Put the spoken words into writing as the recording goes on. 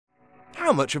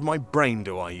How much of my brain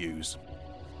do I use?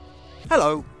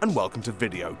 Hello and welcome to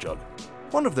Videojug.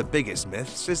 One of the biggest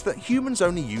myths is that humans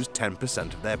only use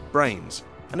 10% of their brains,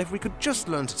 and if we could just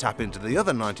learn to tap into the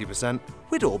other 90%,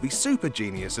 we'd all be super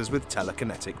geniuses with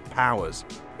telekinetic powers.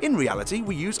 In reality,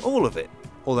 we use all of it,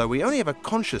 although we only ever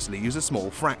consciously use a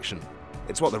small fraction.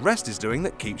 It's what the rest is doing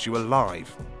that keeps you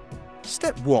alive.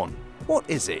 Step 1. What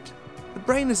is it? The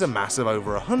brain is a mass of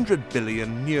over 100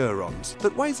 billion neurons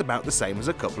that weighs about the same as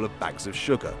a couple of bags of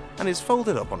sugar and is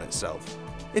folded up on itself.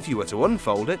 If you were to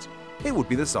unfold it, it would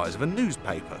be the size of a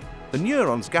newspaper. The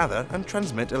neurons gather and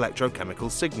transmit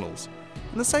electrochemical signals,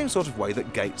 in the same sort of way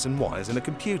that gates and wires in a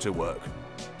computer work.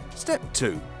 Step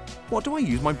 2. What do I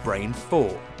use my brain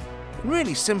for? In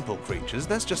really simple creatures,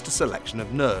 there's just a selection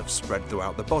of nerves spread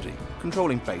throughout the body,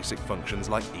 controlling basic functions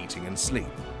like eating and sleep.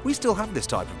 We still have this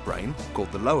type of brain,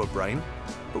 called the lower brain,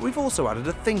 but we've also added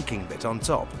a thinking bit on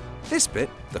top. This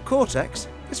bit, the cortex,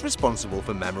 is responsible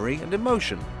for memory and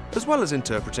emotion, as well as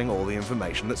interpreting all the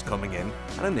information that's coming in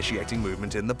and initiating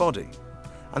movement in the body.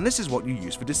 And this is what you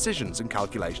use for decisions and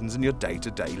calculations in your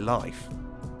day-to-day life.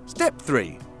 Step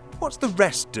 3. What's the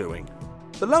rest doing?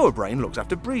 The lower brain looks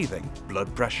after breathing,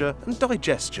 blood pressure, and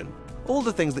digestion, all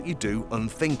the things that you do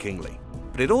unthinkingly.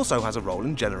 But it also has a role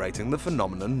in generating the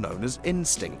phenomenon known as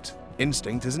instinct.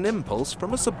 Instinct is an impulse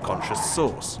from a subconscious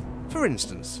source. For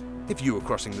instance, if you were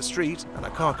crossing the street and a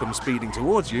car comes speeding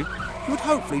towards you, you would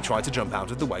hopefully try to jump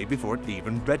out of the way before it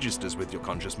even registers with your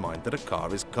conscious mind that a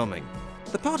car is coming.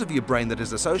 The part of your brain that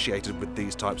is associated with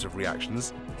these types of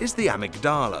reactions is the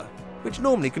amygdala, which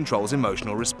normally controls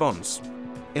emotional response.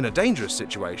 In a dangerous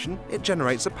situation, it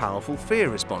generates a powerful fear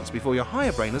response before your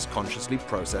higher brain has consciously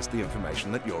processed the information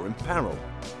that you're in peril.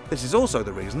 This is also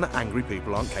the reason that angry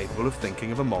people aren't capable of thinking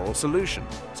of a moral solution,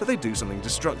 so they do something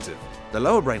destructive. The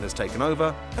lower brain has taken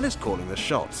over and is calling the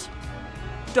shots.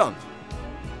 Done.